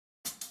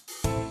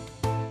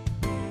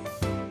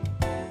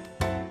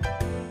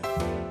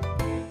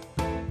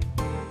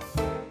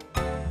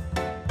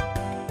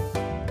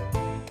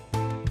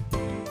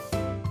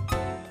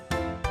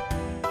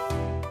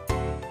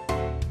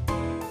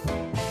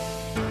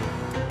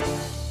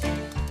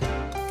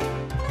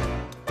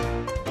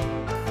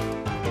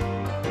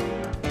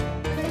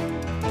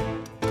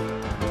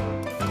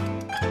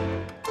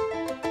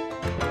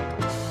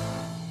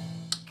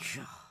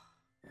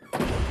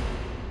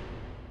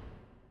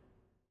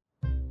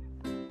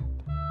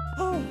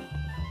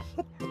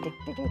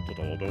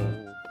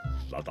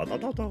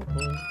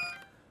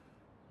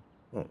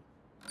Oh.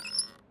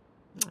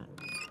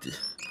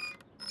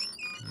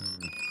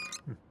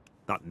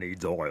 That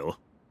needs oil.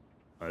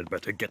 I'd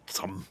better get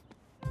some.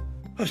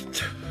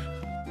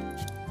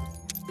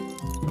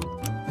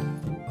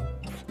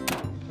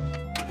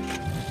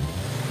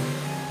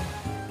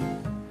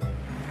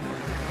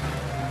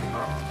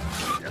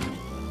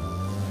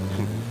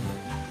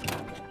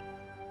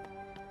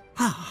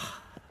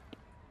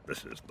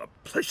 This is the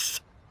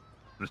place.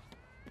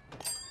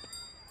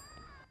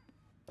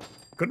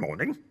 Good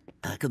morning.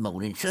 Good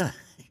morning, sir.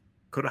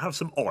 Could I have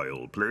some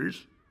oil,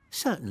 please?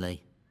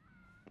 Certainly.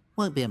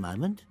 Won't be a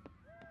moment.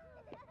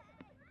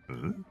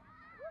 Hmm?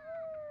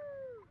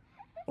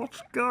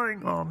 What's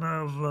going on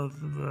over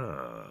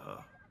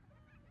there?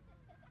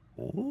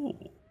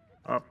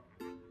 Oh.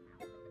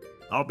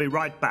 I'll be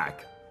right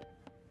back.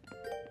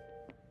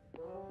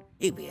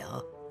 Here we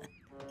are.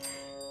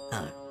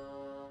 Oh.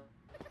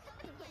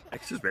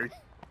 Excuse me.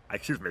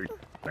 Excuse me.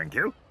 Thank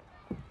you.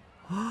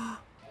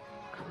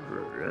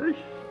 Gracious.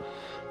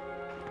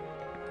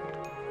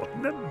 What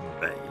an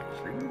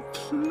amazing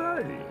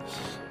place.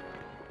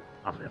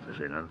 I've never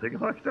seen anything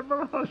like it in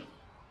my life.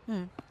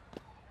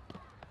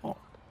 Oh.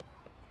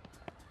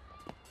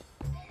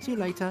 See you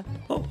later.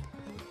 Oh.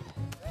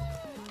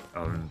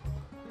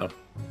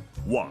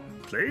 One,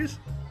 please.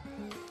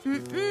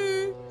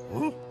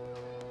 Oh.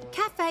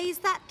 Cafe's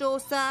that door,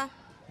 sir.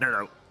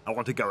 No, I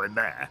want to go in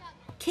there.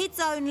 Kids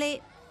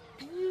only.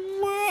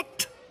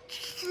 What?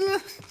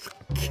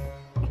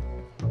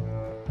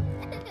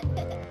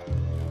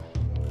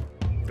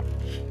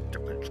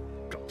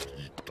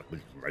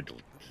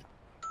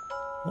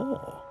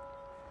 Oh.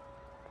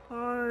 I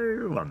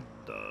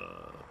wonder.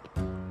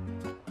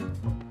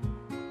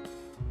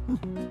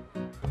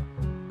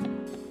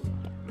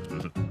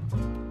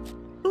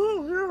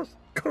 Oh, yes,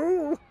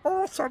 cool,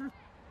 awesome.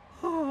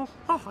 Oh,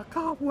 I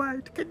can't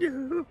wait, can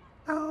you?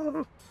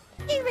 Oh.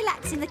 You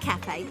relax in the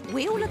cafe.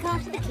 We'll look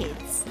after the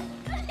kids.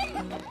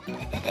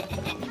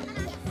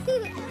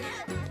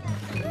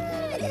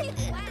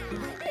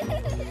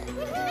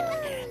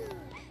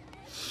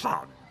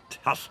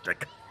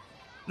 Fantastic.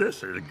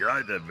 This is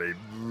going to be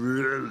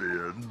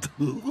brilliant.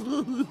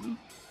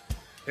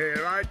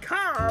 Here I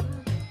come.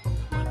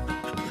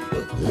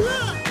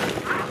 Whoa!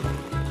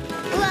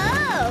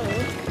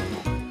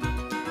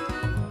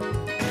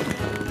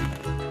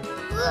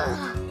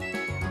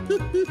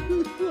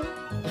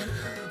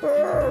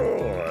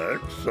 Oh,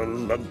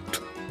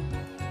 excellent.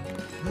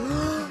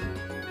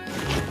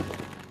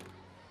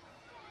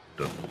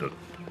 Dun, dun,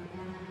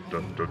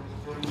 dun, dun.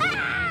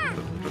 Ah!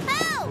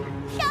 Help!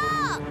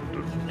 Shark!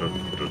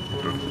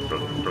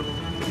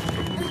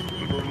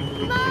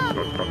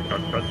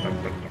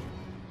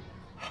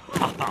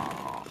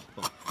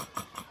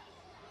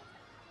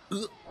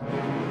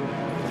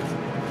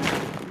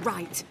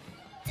 Right.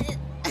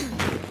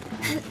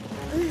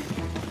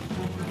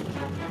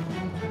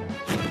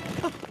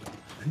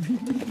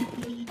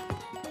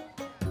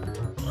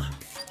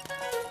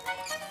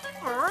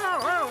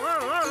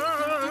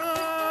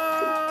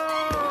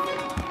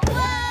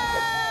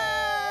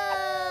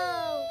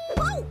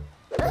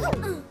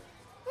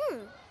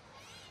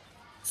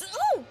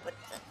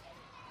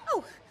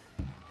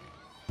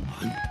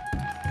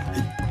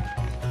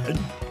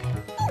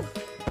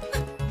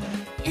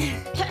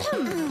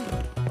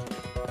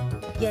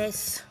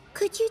 Yes.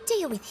 Could you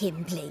deal with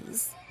him,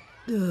 please?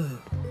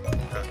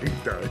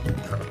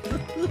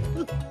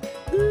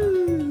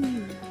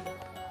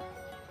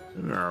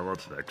 Now,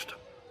 what's next?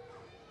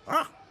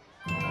 Ah!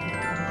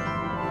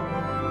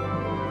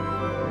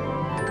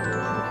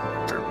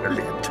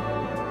 Brilliant.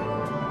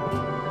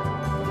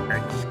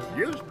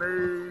 Excuse me.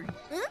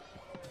 Huh?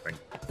 Thank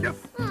you.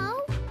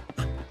 Oh.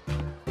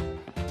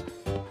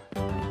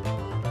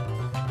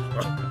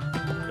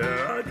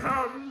 Here I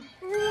come.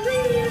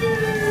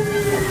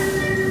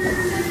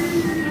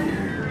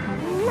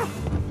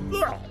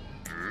 Oh,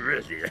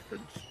 brilliant.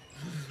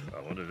 I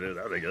want to do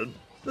that again.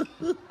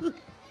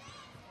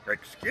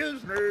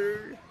 Excuse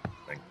me.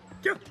 Thank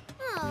you.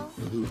 Oh.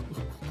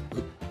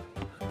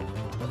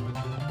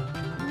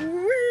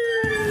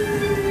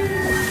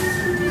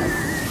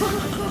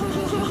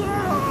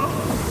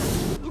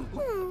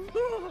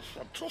 Oh,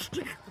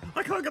 fantastic.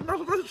 I can't get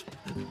enough of this.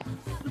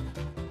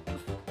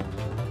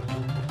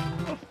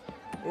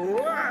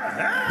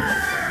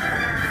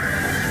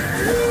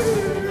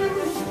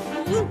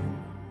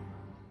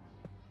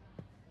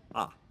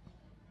 Ah.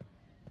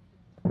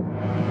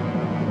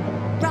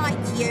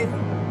 Right, you.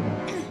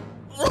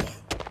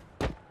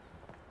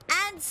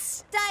 And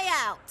stay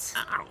out.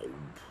 Ow.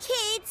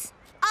 Kids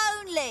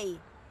only.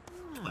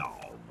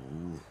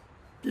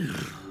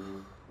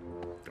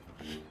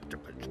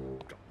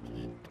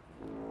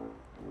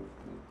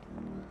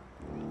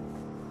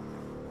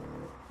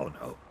 Oh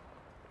no.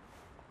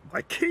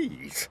 My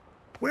keys.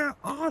 Where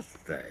are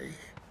they?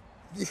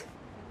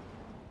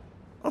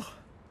 Oh,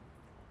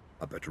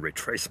 I better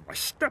retrace my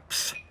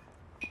steps.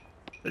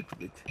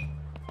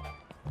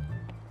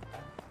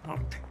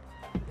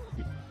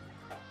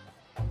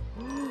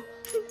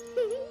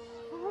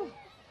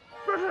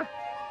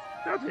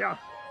 here.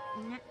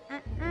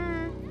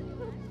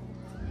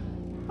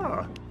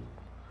 Ah,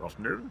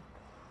 afternoon.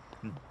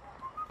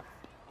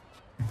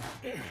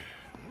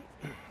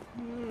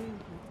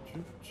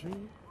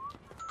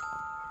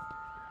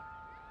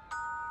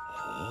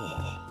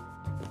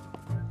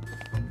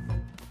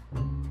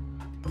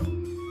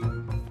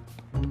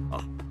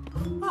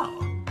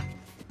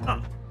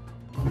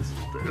 This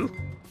is Bill.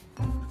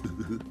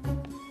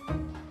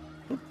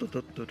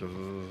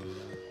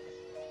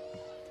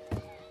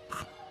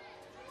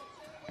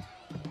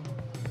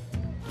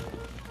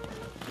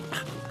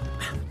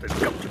 They've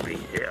got to be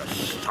here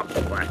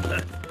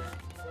somewhere.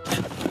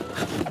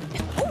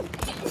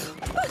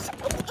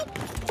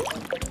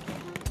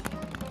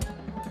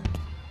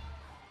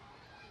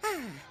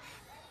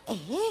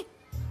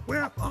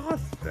 Where are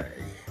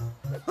they?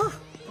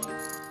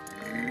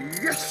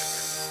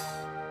 Yes!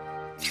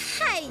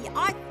 Hey,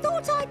 I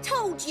thought I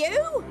told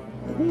you.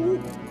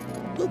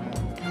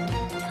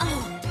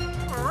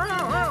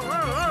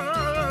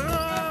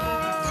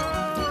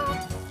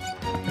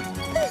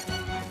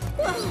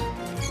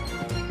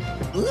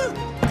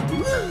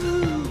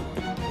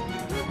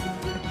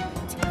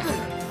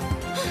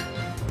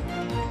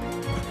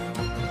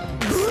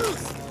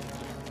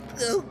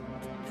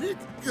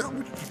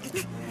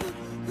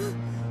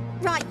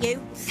 Right,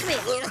 you. Come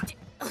here.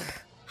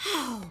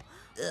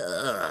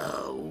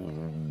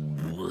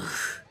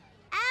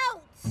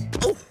 Out!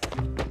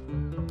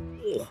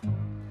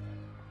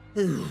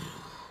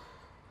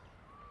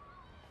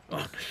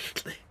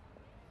 Honestly.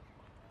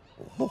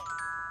 Oh.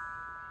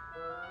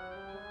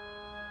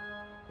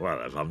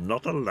 Well, if I'm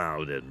not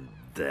allowed in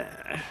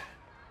there.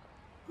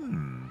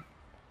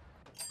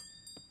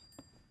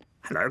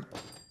 Hello.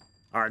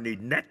 I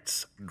need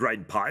nets,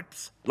 drain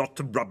pipes, lots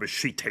of rubber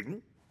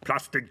sheeting,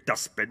 plastic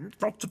dustbins,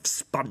 lots of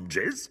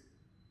sponges,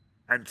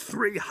 and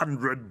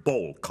 300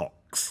 ball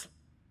cocks.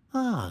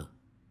 Oh.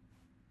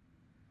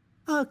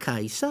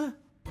 OK, sir.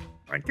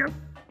 Thank you.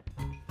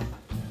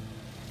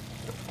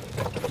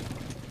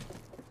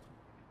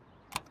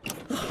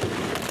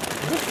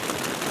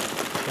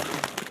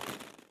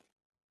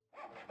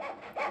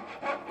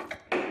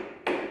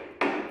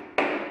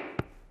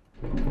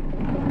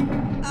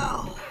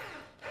 Oh,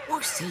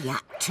 what's he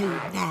up to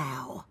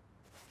now?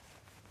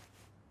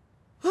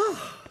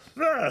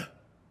 There.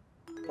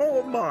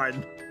 All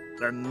mine.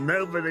 And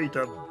nobody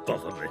to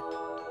bother me.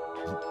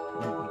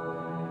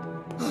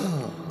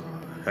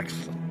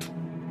 Excellent.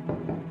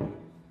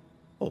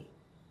 Oh,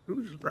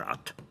 who's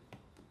that?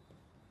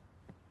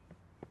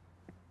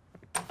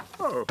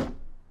 Oh,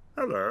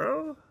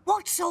 hello.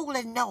 What's all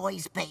the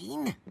noise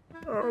been?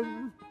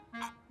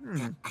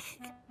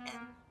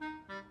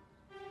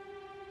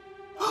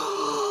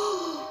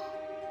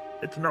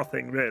 It's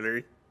nothing,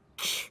 really.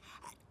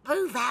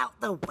 Move out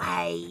the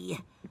way.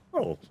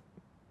 Oh,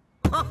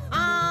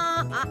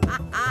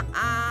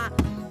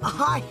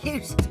 I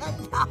used to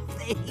love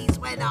these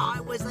when I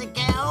was a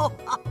girl.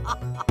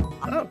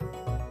 oh,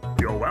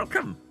 you're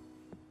welcome.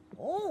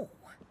 Oh,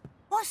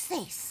 what's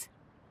this?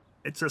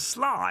 It's a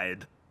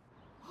slide.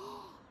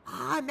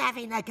 I'm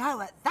having a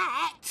go at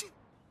that.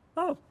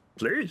 Oh,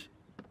 please.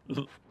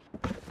 Whee!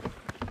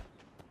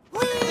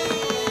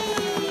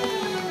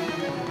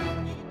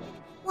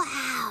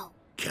 Wow.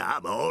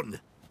 Come on.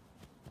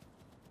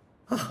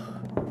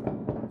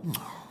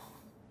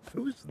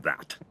 Who's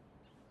that?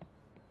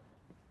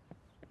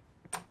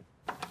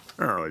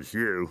 Oh, it's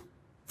you.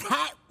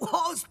 That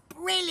was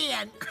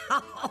brilliant.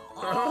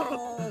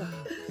 Oh,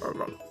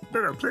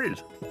 no,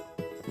 please.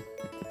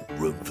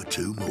 Room for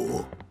two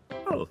more.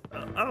 Oh,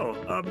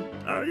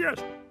 yes.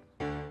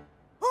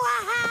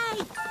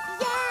 Wahey!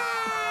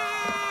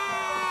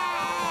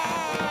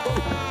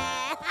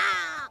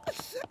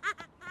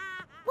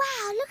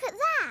 Wow, look at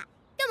that.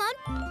 Come on.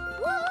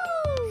 Woo!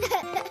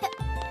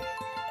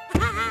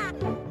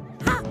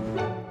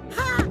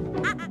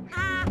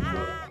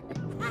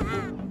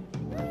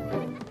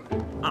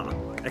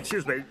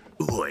 Excuse me,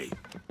 Oi,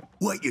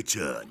 wait your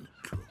turn.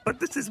 but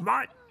this is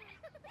my...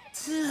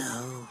 It's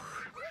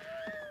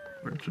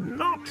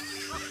not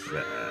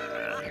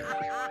fair.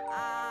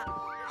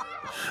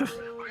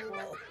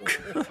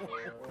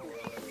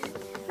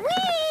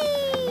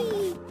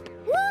 Whee!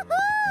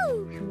 Woohoo!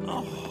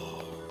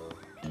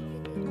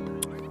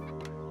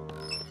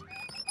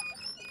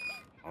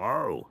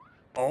 Oh,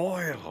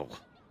 oil.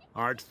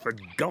 I'd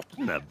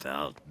forgotten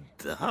about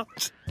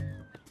that.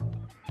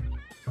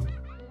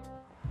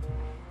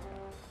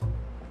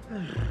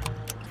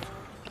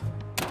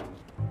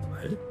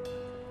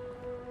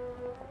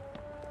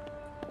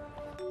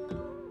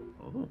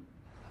 Oh.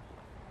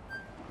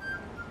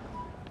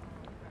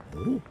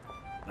 Oh,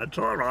 that's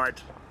all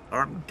right.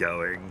 I'm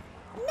going.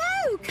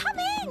 No, come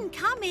in,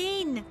 come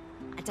in.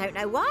 I don't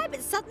know why,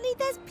 but suddenly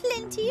there's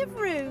plenty of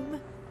room.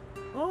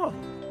 Oh,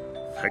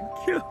 thank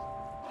you.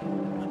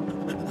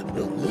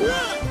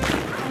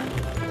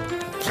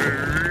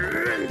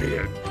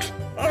 Brilliant.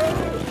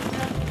 Oh,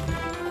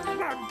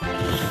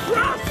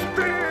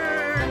 fantastic.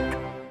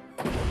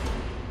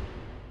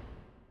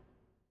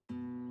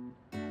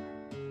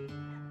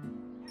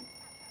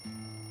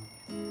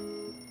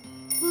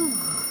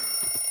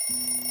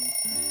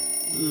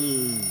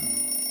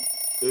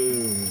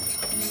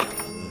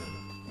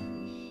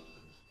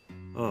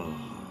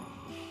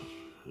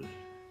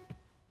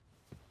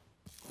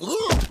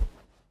 Oh!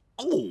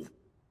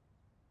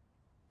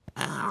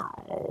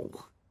 Ow!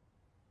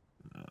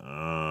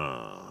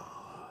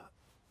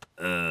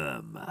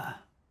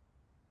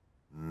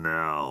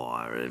 Now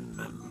I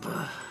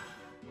remember.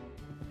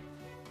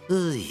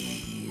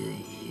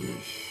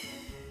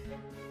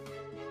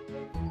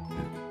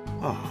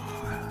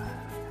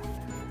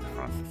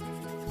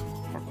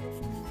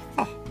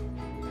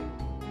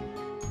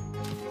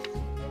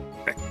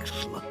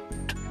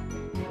 Excellent.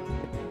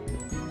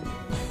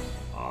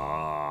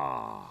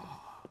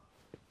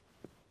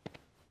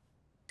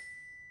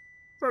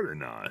 Very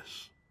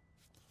nice.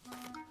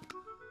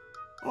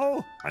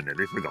 Oh, I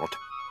nearly forgot.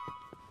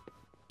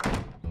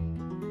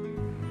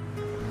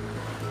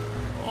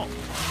 Oh.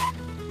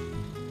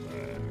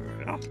 There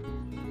we are.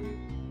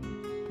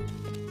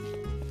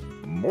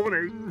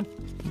 Morning.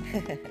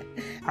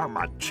 How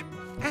much?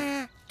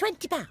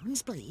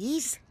 £20,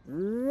 please.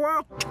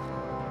 What?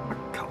 I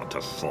can't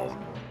afford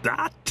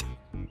that.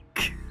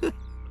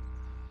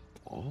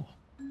 Oh.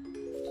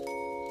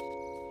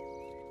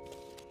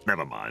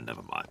 Never mind,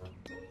 never mind.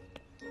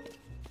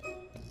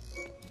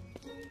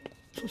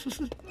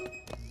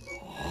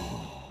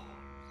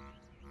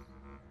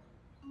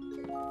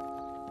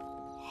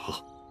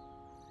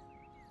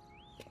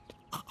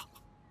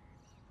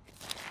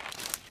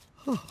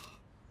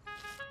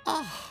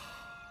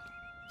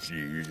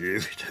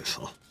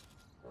 Beautiful.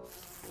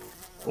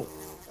 Oh.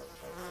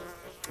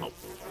 Oh.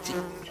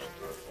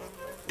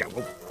 Go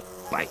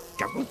away,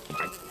 go away.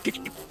 Get.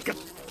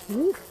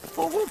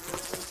 Oh.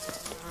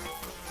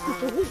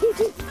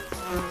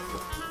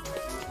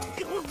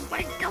 Go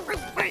away, go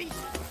away.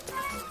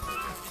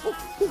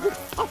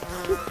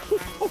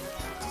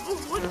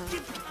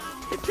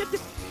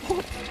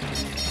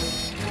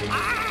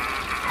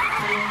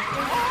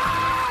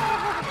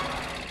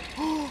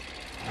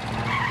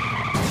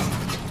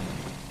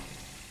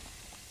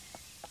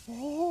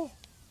 Oh!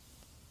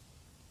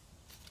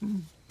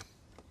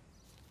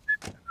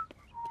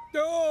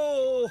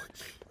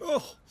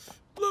 Oh!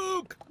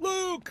 Luke!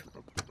 Luke!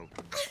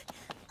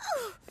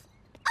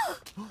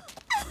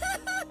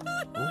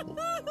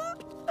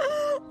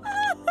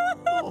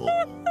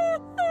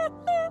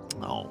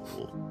 Oh,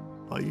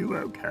 are you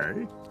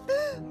okay?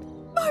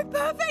 My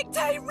perfect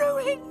day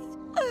ruined.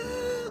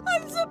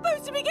 I'm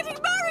supposed to be getting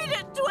married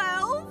at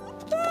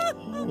 12.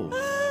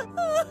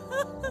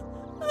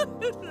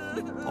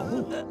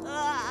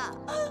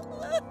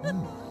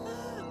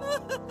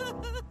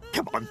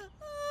 Come on.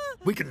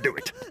 We can do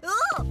it.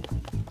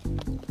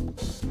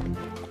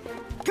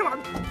 Come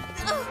on.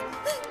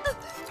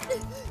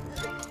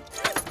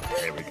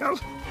 There we go.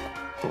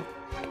 Oh.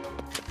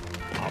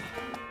 I'll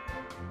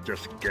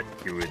just get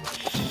you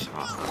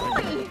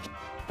inside.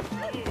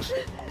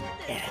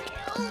 There.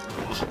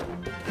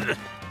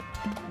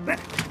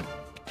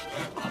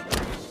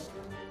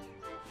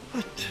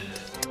 What?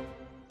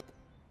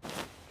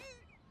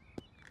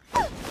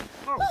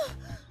 Oh.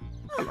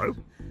 Hello.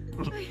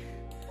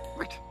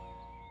 Right.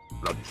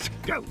 Let's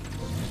go.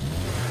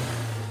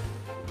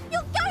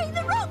 You're going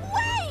the wrong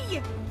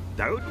way.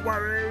 Don't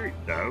worry.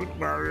 Don't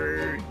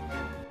worry.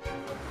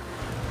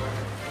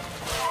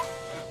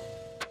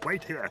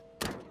 Wait here.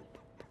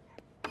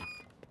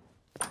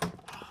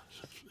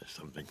 There's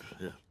something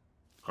here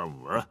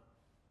somewhere.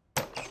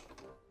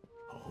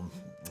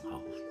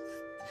 Oh.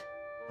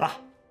 Ah,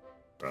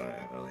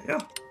 there we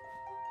are.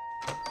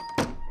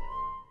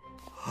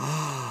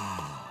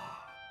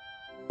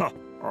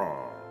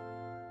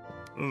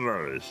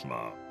 Very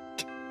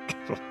smart.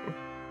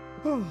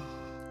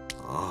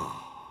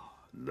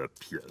 Le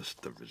pièce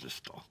de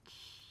résistance.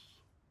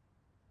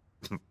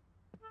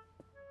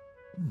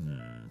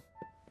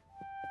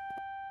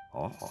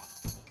 Oh.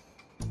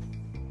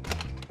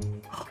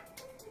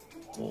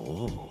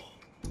 Oh.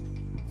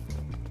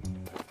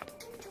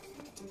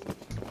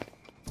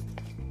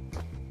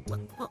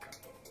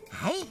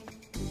 Hey?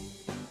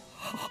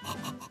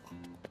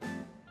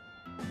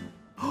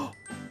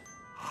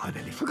 I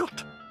nearly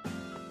forgot.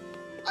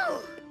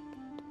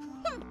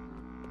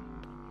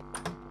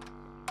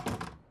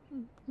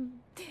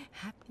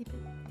 Happy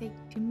birthday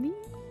to me.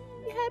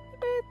 Happy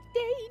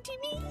birthday to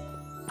me.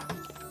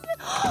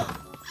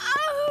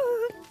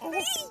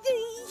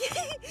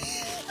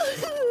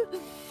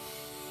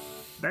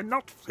 They're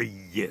not for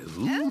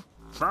you.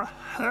 For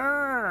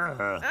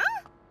her.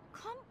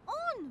 Come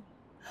on.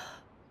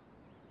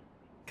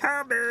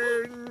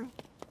 Coming.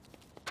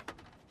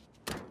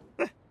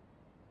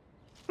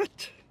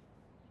 What?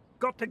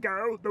 Got to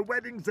go. The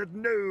wedding's at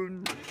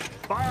noon.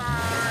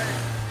 Bye.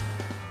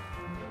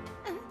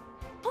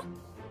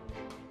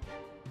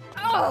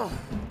 Oh.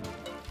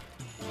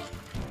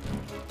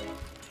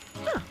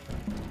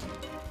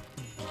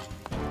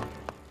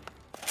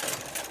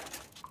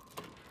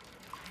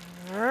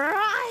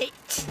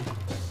 Right.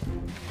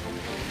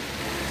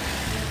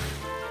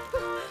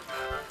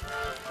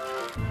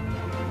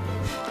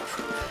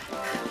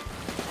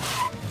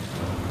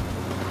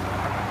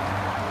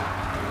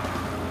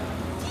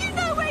 Do you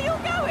know where you're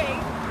going?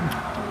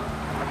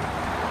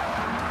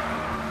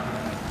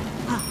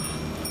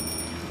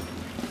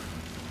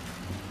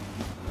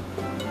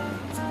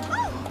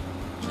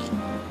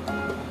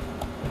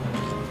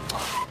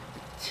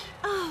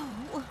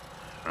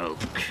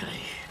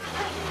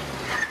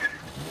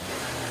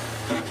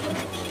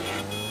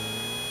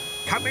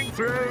 Coming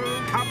through,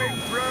 coming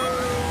through.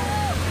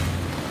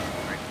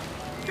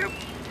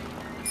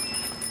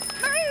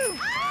 Move!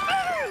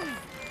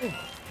 Move!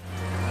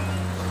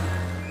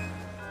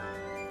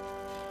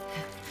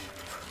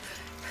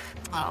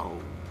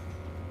 Oh.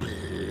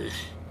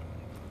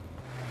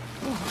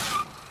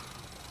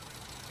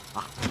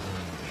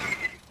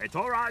 It's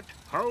all right.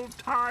 Hold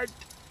tight.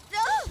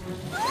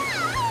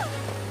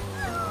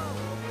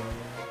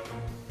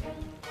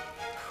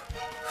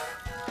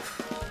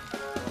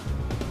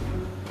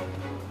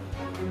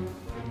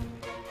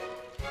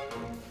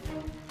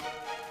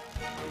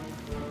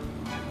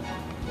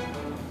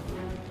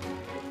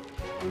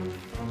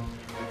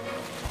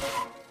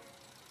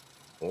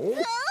 Oh.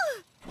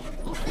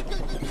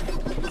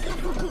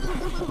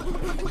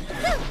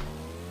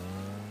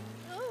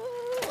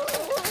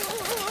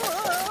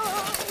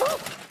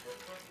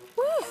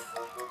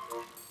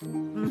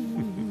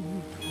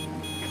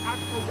 Get out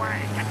of the way!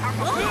 Get out of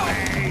the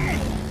way!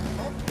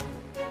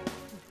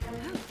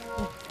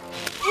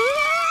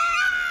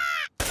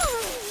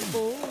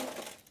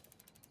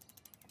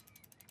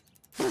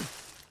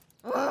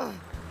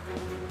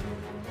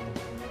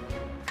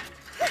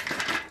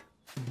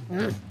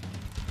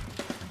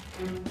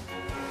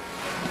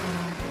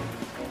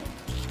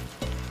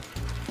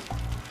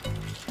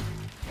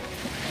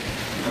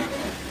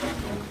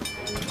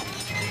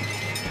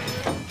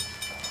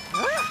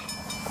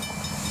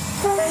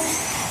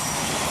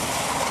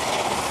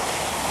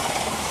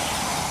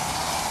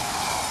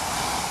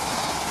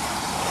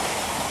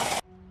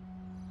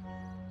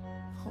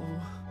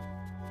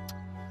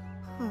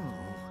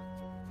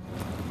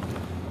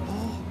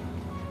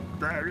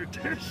 There it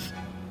is.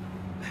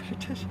 There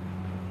it is.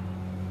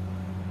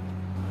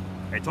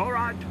 It's all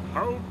right.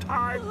 Hold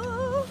tight.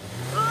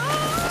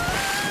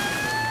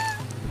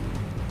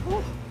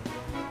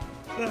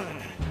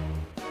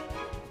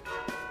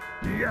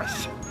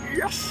 Yes,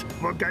 yes,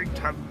 we're going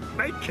to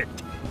make it.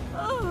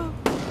 Oh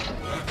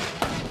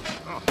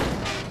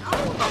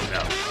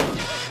no.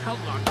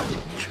 Come on,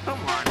 come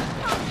on.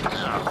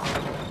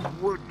 Oh,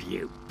 would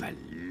you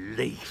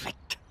believe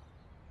it?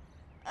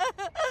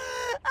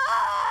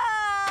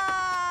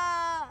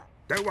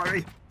 Don't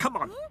worry. Come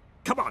on.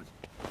 Come on.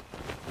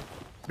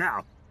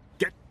 Now,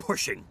 get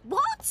pushing.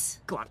 What?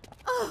 Go on.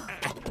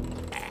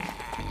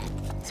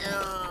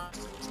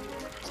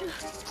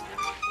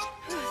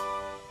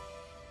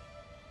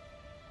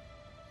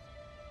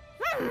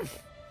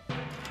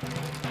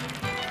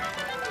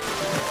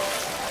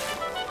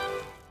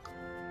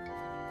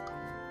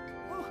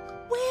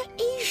 Where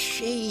is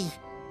she?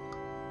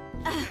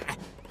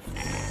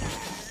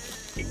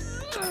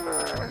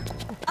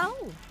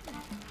 Oh.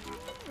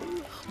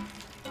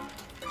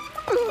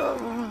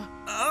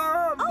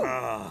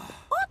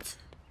 What?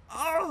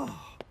 Oh,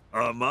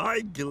 am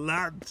I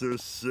glad to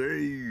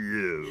see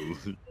you?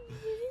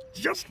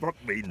 Just what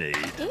we need.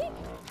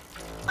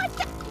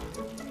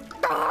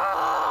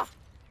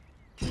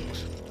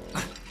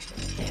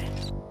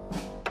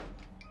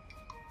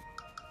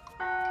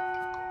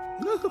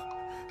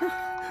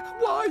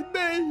 Why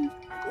me?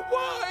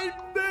 Why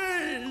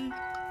me?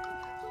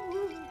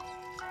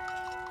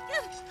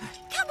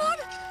 Come on.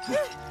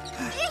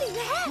 Nearly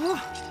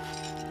there.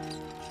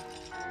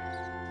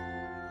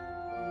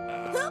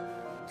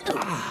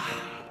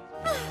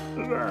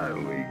 There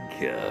we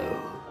go.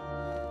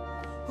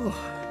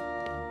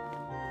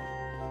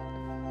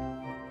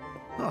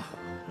 Oh,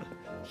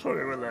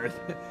 sorry we're late.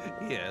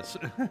 Yes.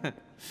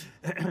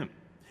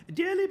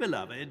 Dearly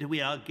beloved,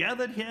 we are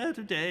gathered here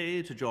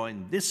today to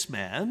join this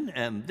man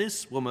and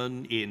this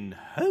woman in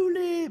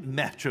holy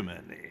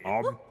matrimony.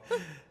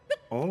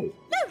 Oh.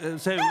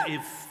 So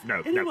if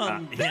No,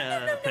 anyone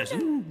here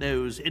present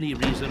knows any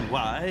reason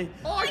why...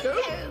 I do.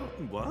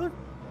 What?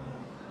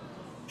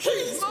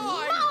 He's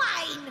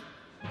mine.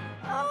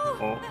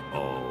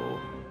 Uh-oh.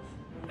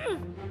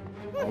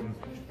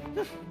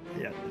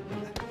 Yeah.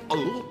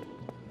 Oh.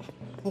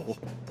 Oh,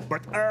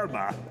 but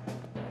Irma.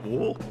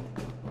 Oh.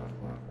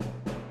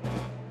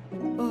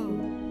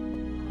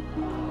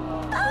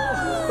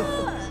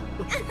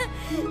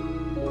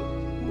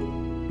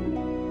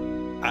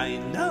 I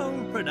now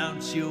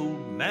pronounce you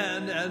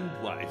man and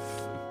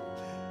wife.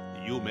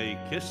 You may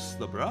kiss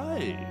the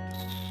bride.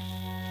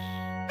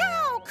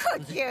 How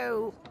could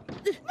you?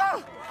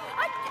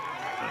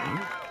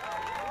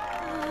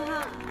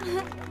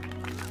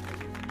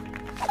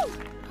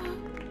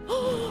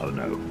 Oh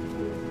no.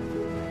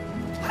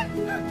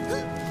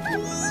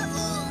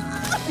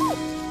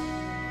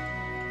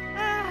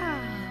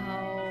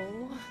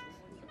 Oh.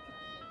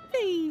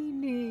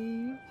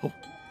 Beanie.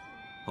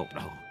 Oh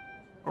no.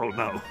 Oh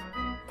no.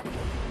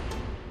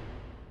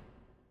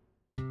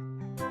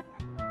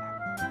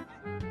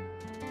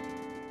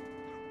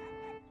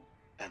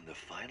 And the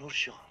final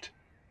shot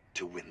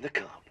to win the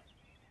cup.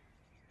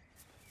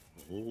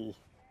 Oh.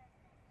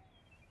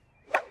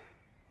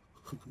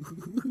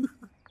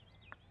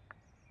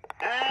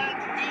 And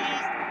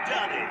he's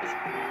done it!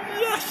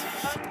 Yes!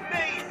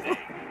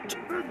 Amazing!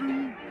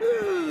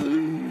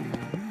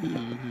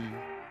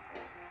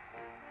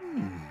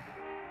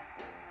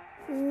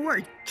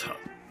 Wait a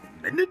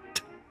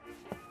minute.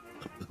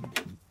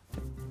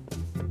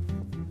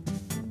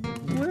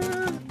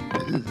 Where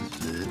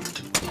is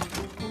it?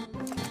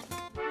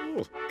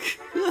 Oh.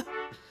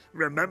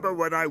 Remember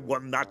when I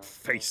won that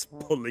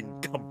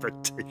face-pulling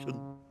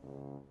competition?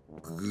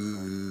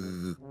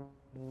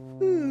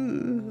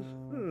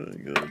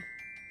 Very good.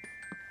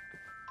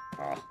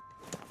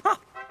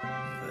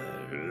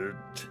 There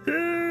it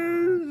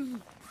is.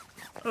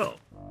 Oh,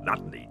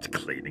 that needs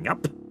cleaning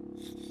up.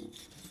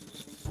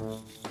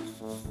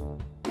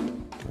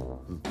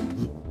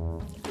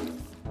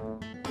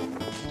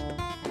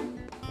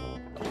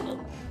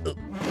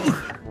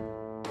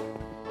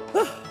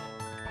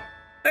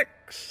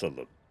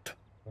 Excellent.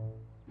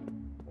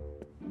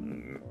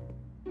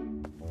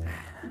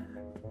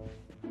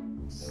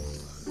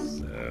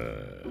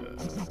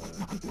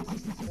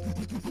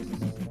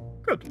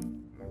 Good.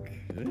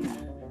 Okay.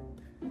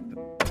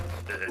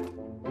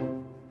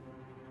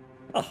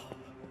 Oh,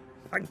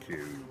 thank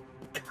you,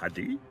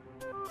 Caddy.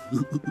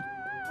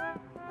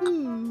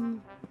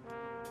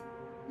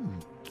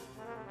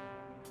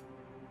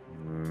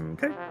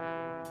 Okay.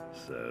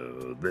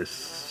 So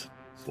this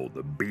for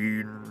the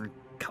bean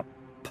cup.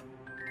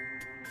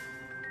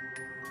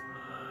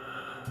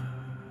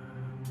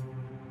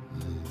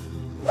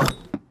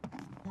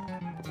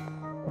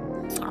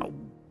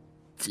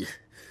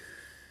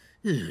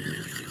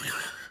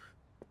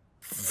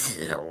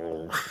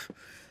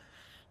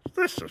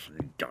 This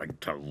isn't going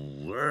to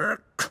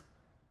work.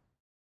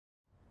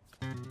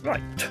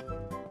 Right.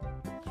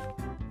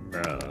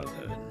 Now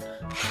then.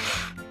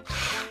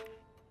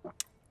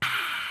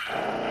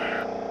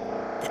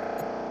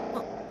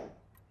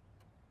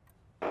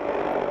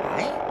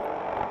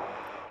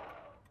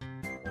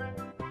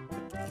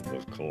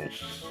 Of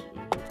course.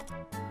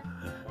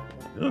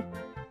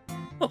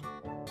 Oh,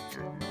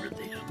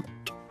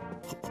 brilliant.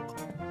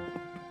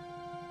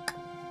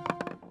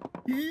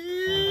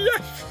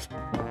 Yes!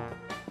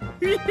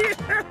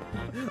 Yeah!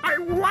 I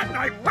won!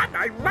 I won!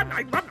 I won!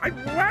 I won! I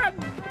won!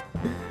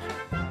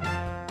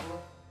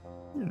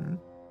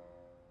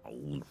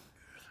 Oh,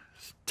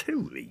 it's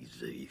too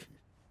easy.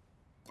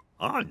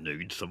 I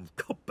need some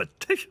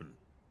competition.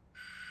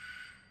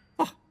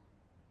 Oh.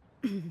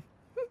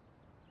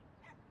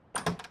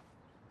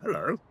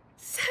 Hello.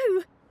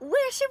 So,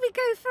 where should we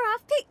go for our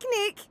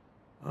picnic?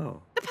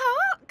 Oh. The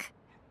park?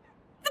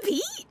 The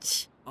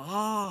beach?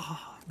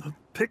 Ah, the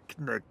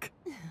picnic.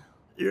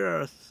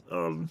 Yes,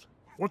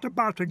 what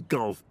about a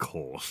golf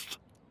course?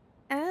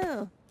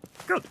 Oh.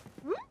 Good.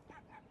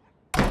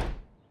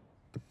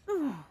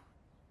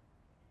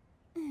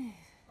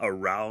 A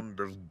round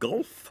of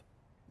golf.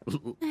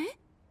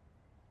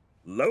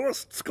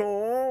 Lowest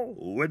score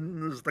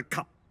wins the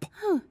cup.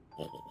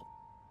 Okay.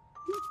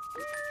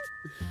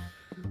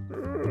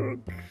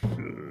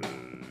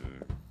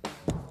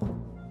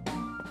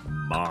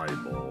 My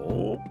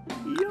ball,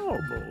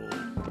 your ball.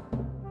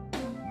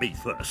 Me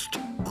first.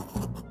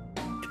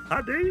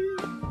 Caddy?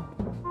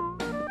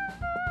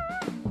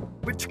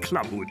 Which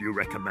club would you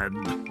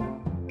recommend?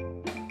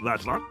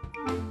 That one?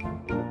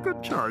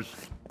 Good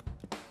choice.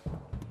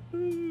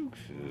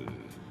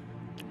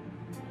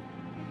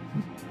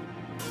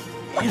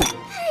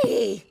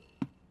 Hey!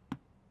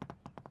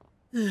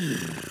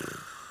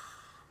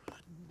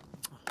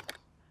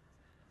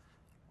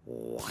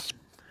 One.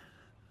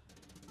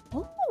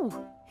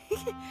 Oh!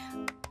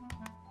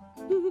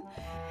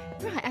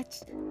 Right,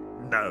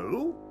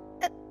 No.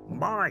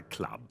 My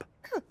club.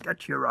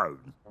 Get your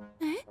own.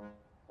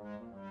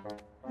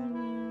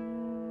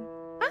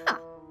 Ah!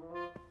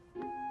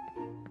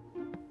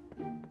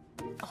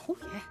 Oh,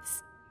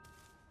 yes.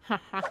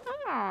 Ha ha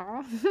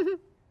ha!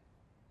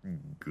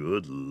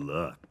 Good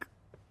luck.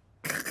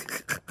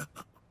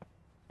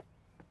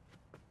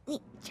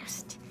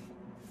 Just...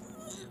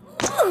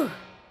 Oh!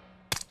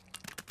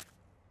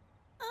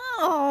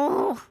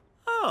 Oh,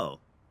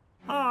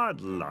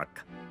 hard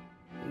luck.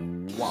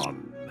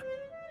 One.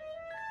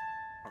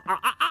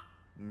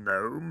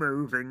 No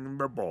moving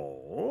the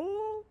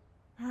ball.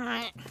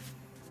 Right.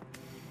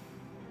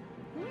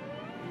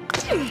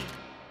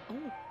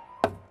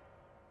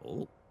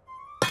 Oh.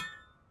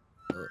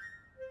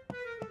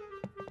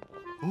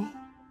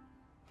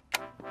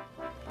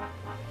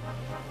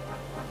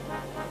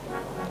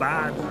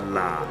 Bad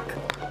luck.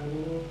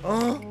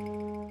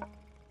 Oh.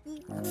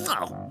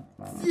 Oh.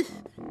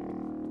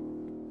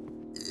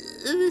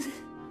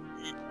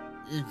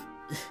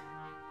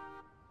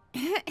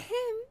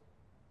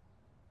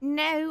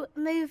 No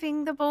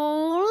moving the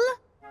ball.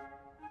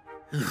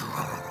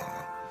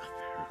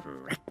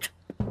 Right.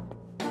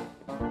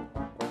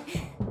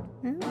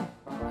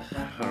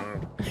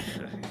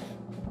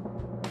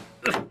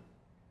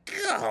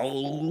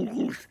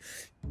 Oh.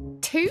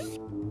 2.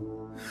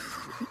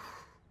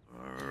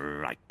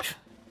 Right.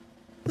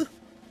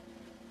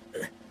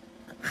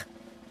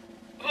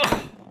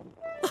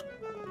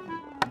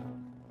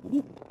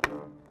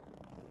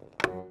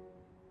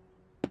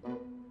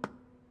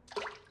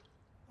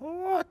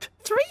 What?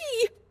 3.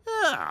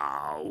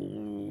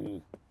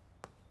 Ow.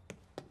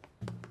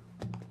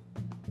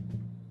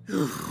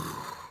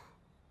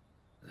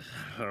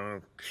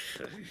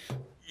 Okay.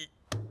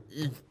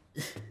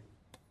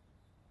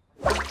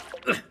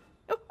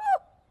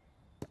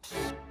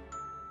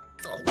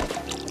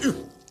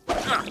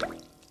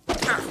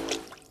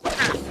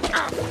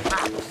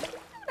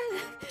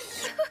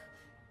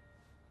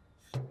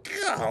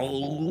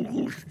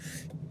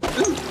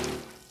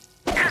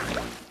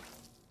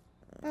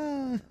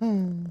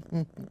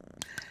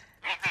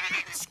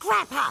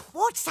 Scrapper,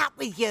 what's up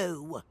with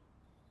you?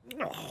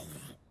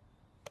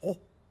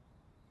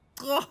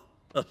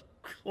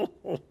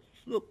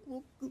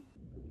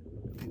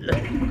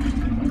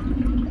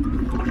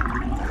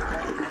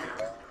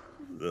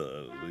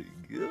 There we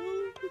go.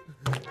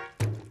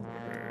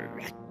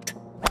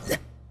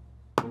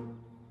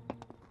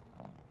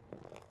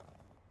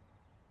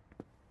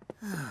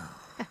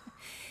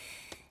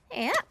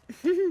 Yeah.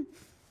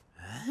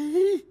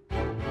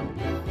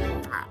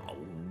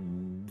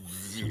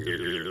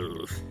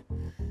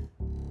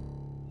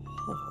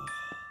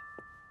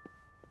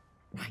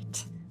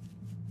 Right.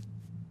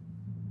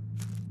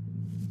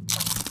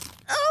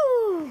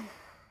 Oh!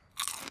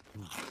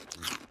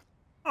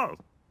 Oh,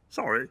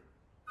 sorry.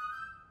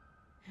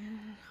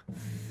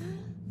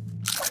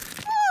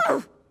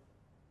 Oh!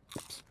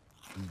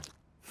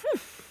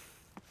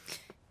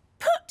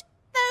 Put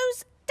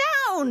those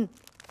down!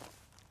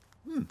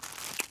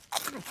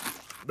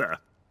 There.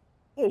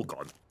 All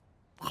gone.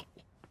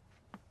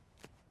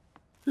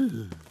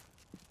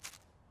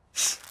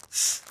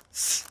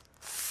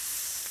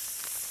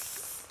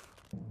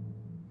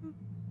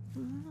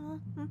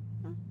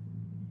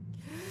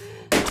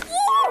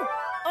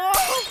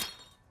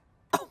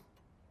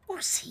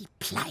 What's he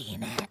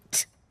playing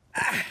at?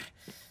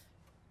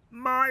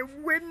 My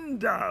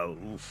window.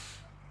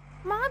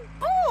 My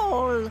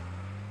ball!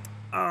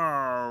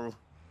 Oh,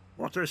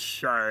 what a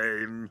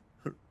shame.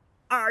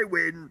 I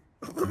win.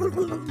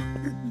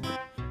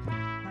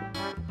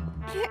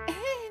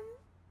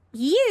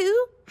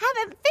 You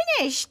haven't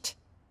finished.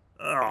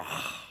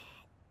 Oh.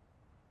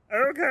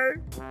 Okay.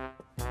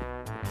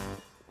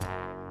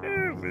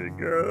 Here we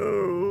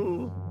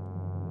go.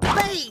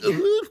 Me!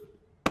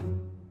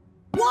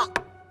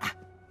 What?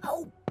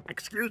 Oh,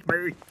 Excuse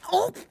me.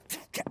 oh.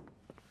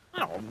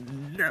 Oh,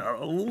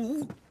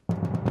 no.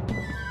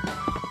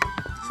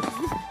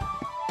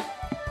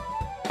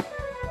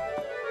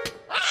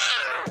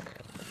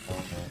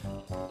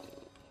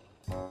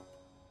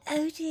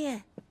 Oh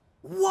dear.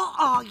 What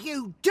are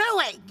you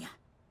doing?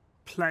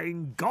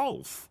 Playing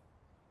golf.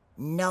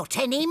 Not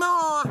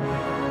anymore.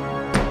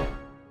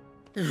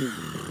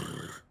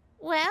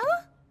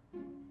 Well,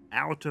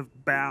 Out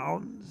of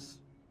bounds.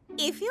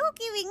 if you're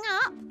giving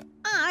up,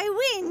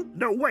 I win.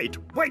 No, wait.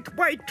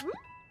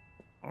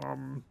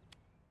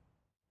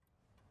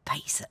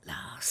 Peace at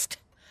last.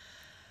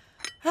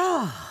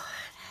 Oh.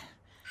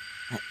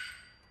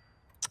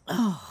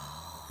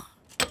 Oh.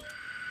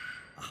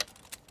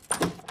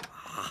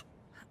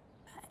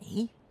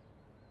 Hey?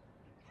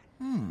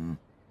 Come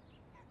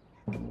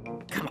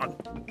on.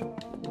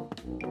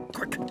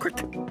 Quick.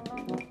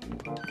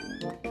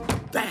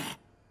 There.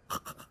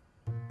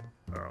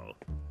 Oh.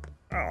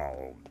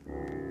 Oh,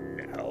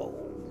 no.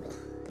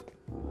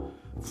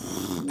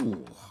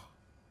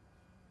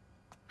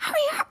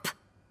 Hurry up.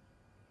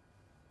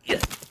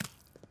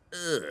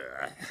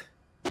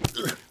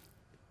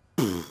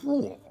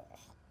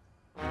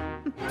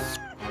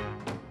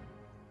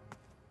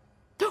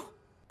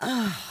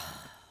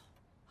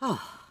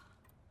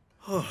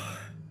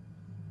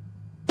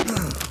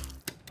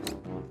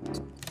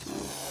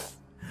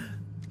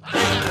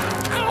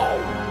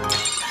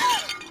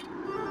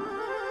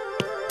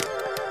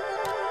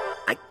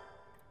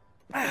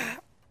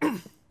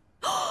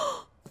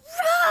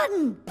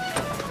 Run!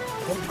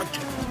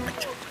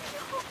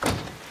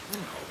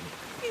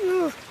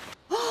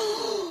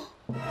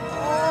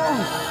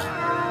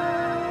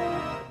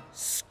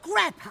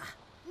 Scrapper!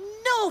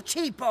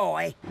 Naughty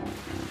boy!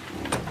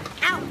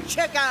 Out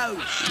you go!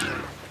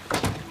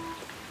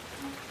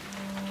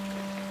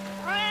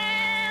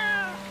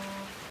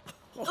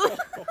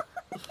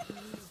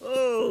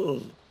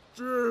 Oh,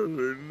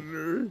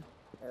 dear.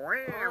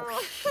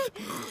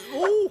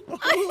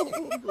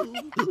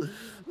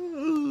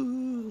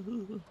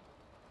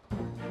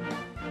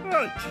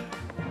 Right.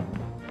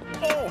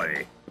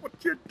 Oi, what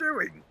you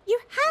doing? You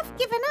have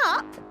given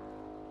up,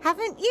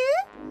 haven't you?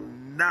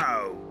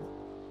 No.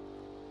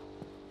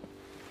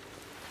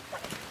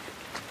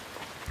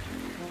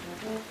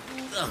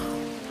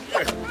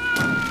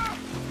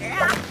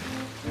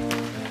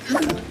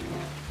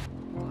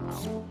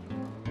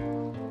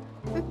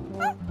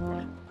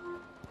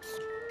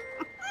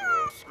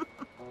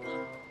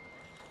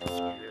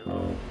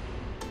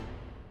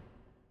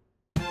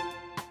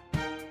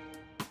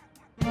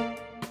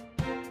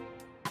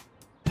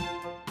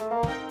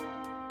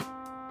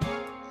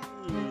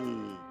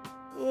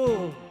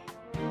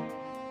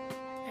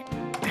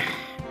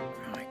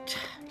 Right.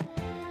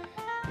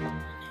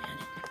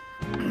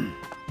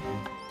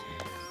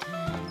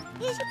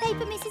 Here's your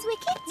paper, Mrs.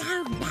 Wicket.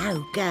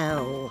 No,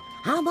 girl.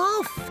 I'm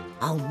off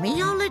on me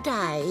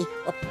holiday.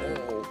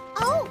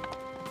 Oh,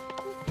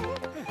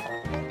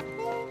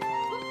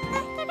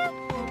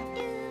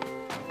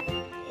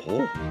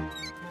 Oh.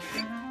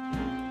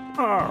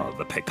 Ah,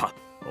 the paper.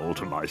 All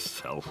to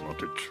myself, what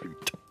a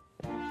treat.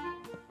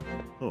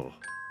 Oh.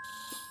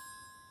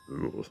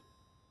 Ooh.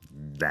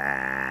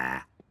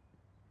 Nah.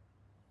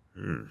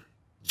 Hmm.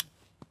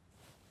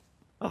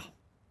 Oh.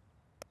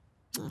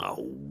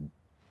 Oh.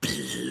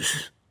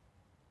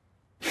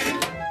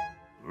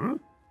 Hmm?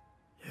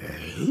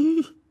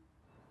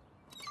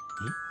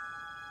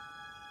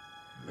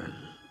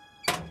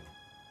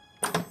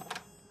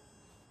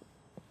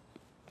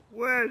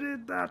 Where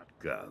did that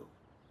go?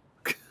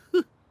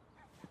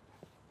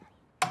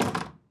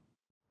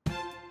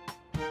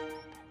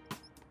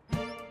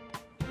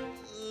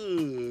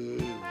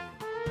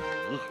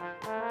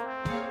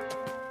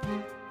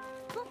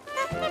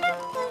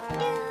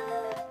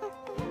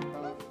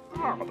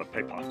 Ah, the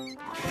paper.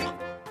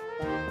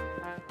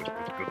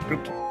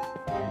 Good.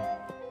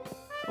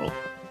 Oh.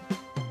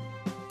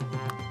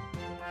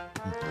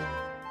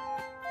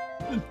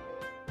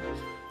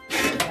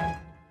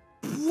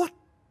 What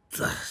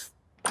the?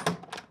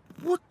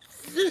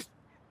 What's this?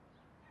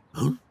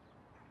 Huh?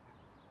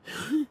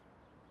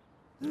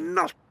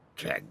 Not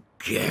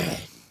again.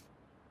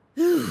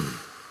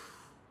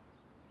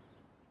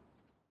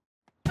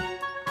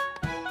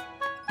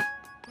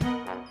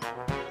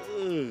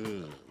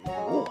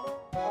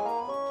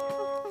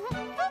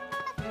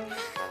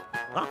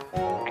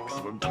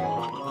 Excellent.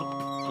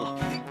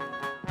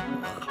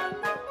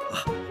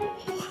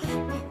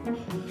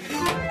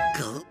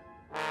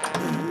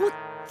 What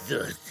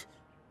the?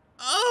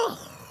 Oh!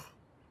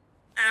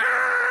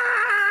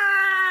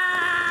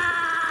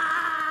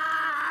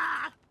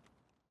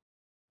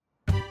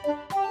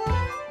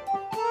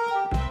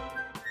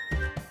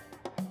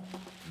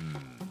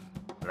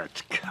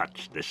 Let's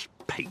catch this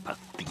paper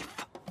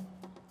thief.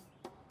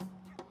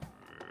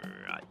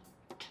 Right.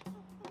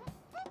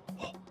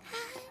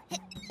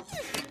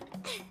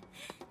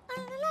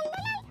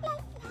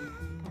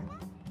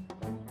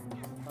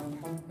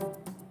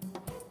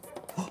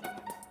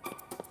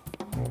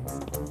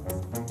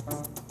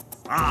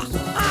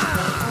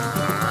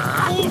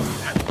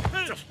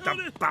 Just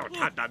about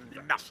had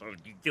enough of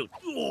you.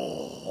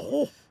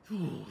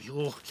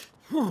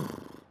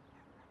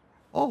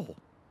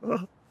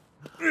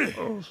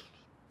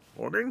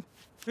 Morning.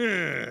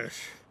 Yes.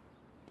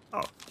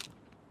 Oh,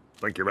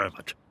 thank you very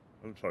much.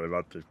 I'm sorry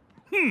about this.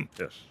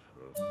 Yes.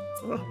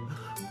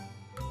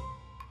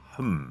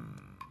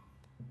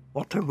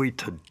 What are we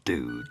to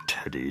do,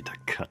 Teddy, to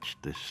catch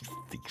this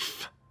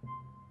thief?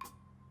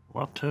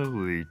 What are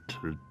we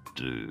to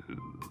do?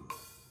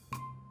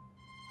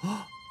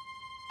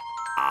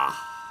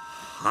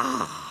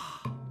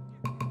 Aha!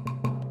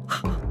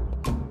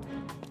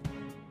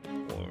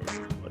 All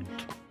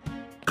right.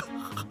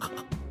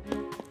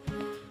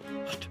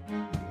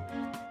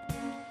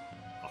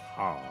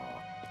 Aha!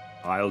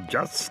 I'll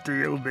just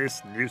steal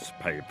this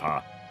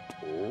newspaper.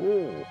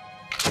 Oh!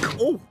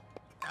 Oh!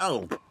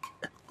 Oh!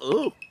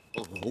 Oh!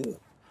 Oh!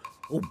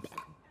 Oh! My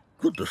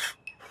goodness!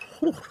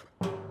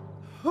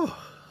 Oh.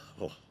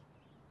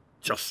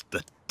 Just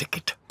the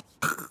ticket.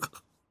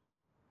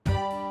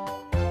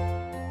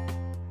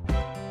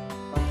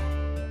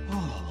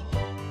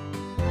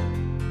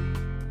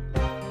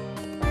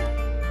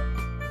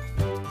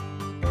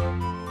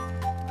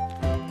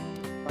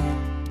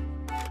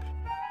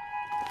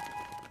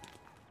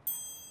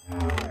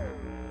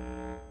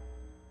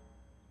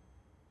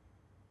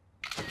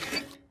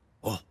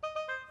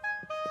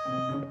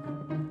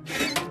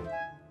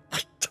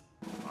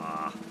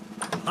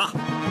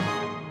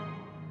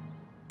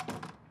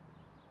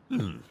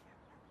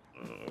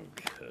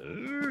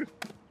 Okay.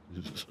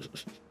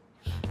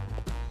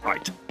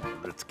 Right,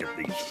 let's get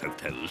these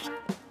photos.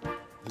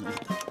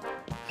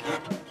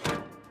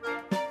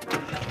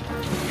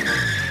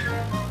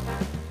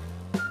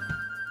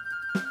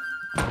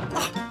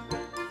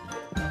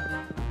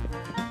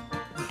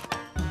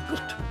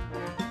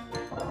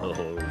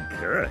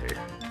 Okay.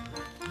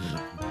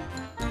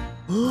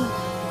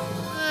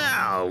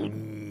 Oh, no.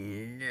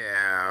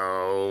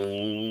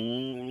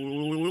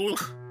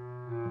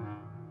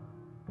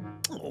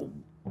 Oh,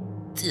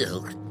 dear.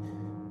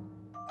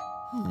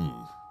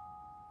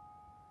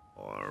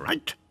 All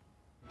right.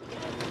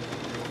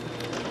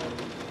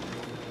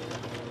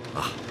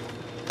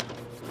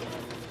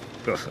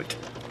 Perfect.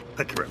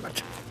 Thank you very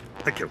much.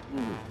 Thank you.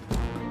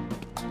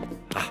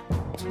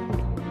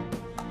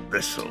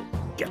 This'll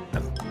get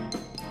them.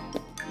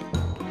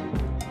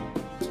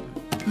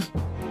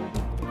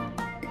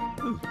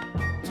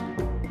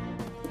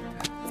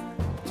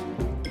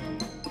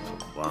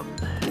 One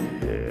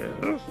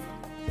here.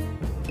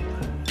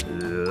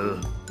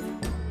 Here.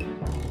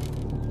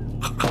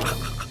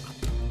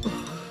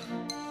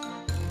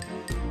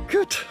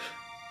 Good.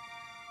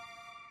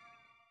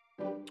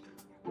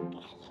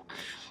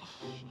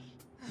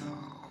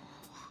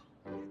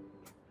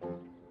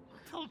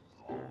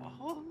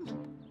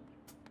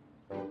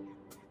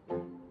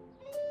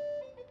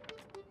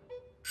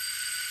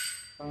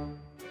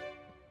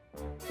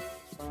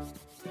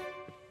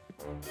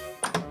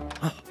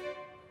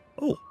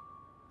 Oh,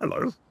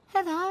 hello.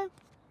 Hello.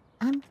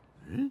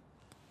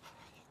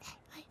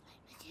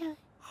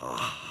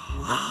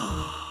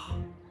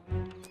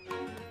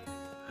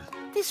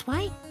 This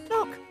way.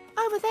 Look,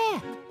 over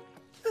there.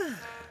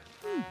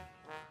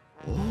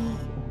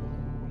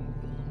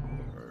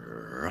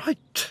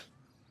 Right.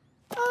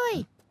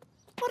 Oi,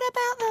 what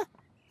about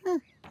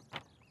the...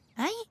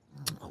 Eh?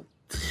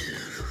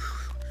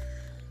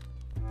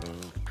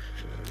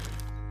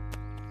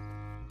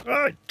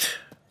 Right.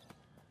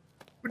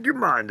 Would you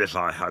mind if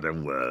I had a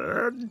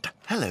word?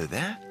 Hello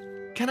there.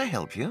 Can I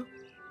help you?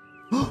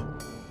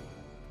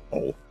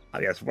 Oh,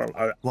 yes, well,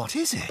 What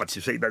is it? but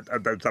you see, there's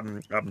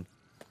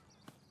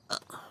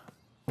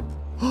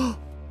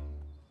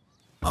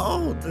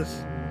Oh,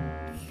 this...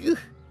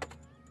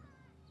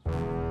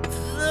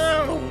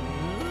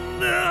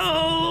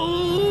 No!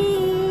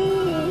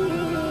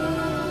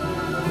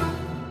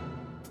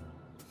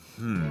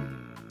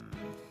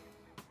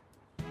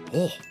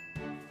 Oh.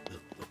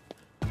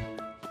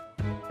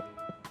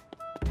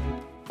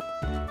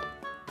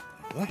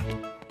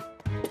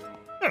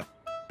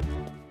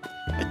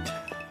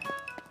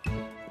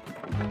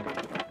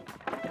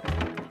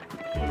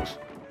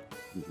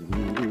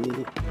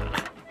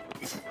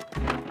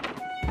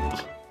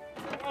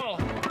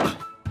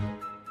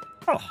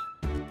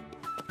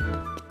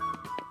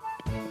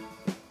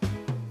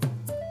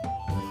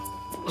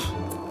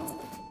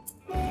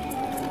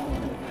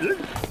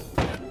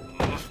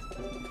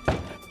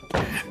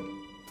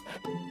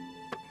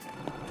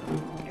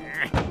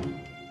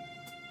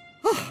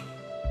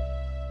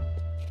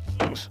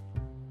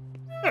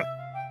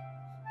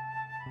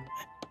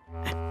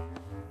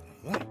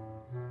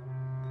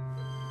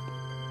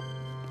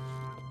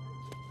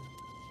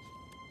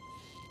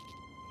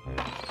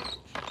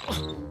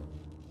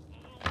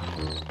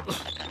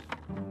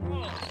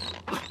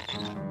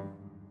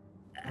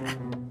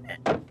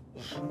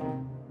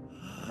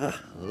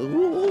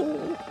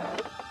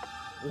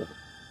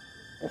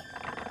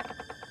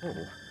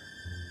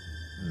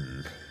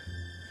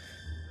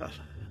 I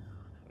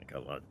think I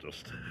might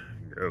just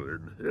go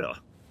in here.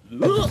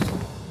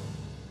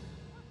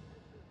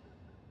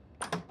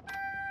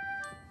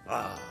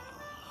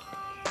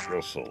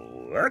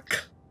 This'll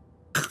work.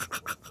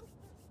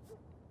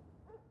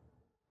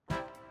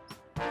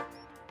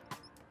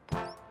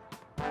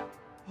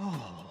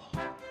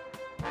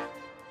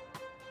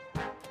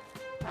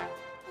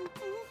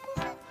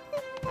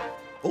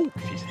 Oh,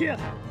 she's here.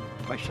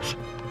 Gracious.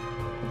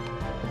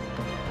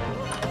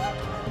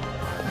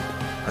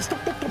 Stop.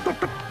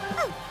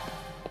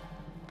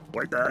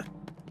 Wait there.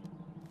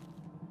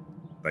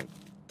 Thank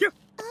you.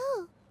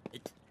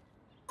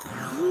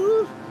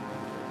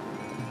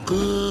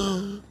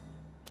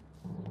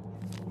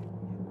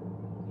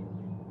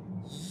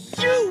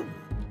 You!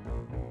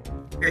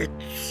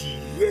 It's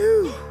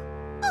you!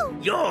 Oh.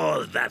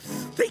 You're the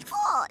thief!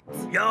 What?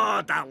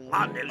 You're the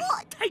one who's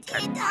What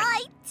taken did my...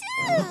 I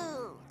do?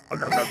 Oh,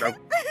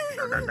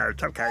 no,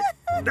 it's okay.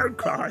 Don't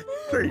cry,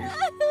 please.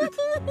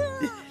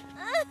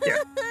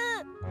 Yeah.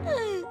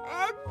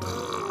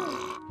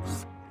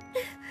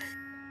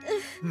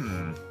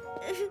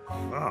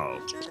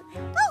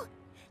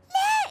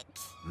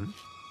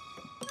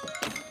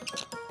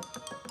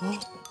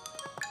 Oh.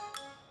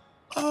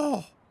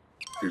 Oh,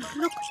 look! Oh,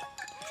 look,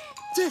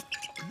 that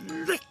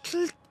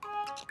little...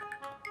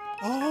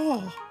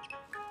 Oh.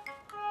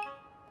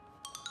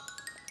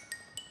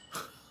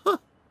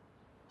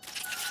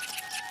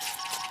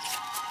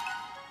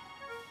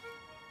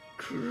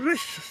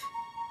 Gracious.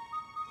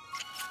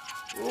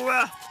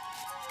 Well,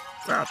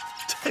 that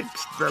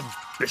takes the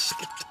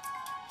biscuit.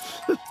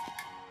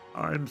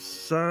 I'm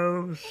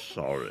so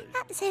sorry.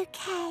 That's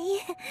okay.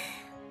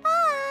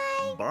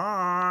 Bye.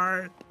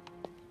 Bye.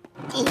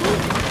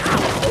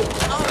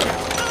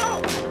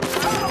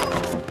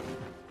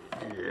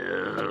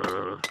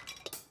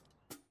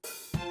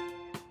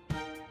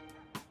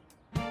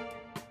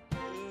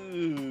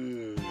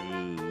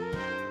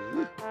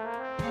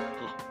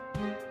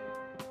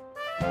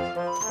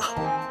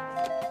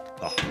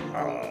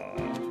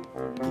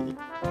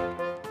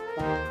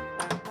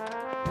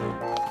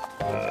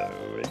 There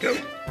we go.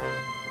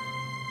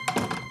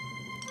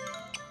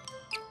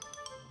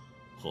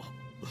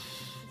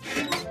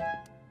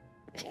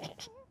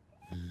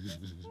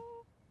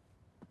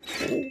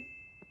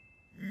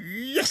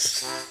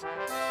 Yes!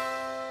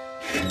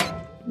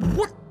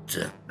 What?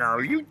 Now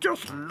you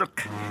just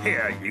look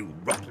here, you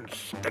rotten,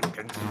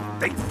 stinking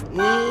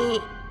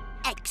thief!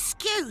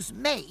 Excuse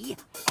me?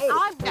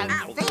 Oh, I'm no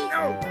ow, thief.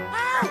 no.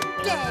 How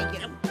dare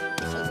you?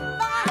 This is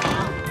my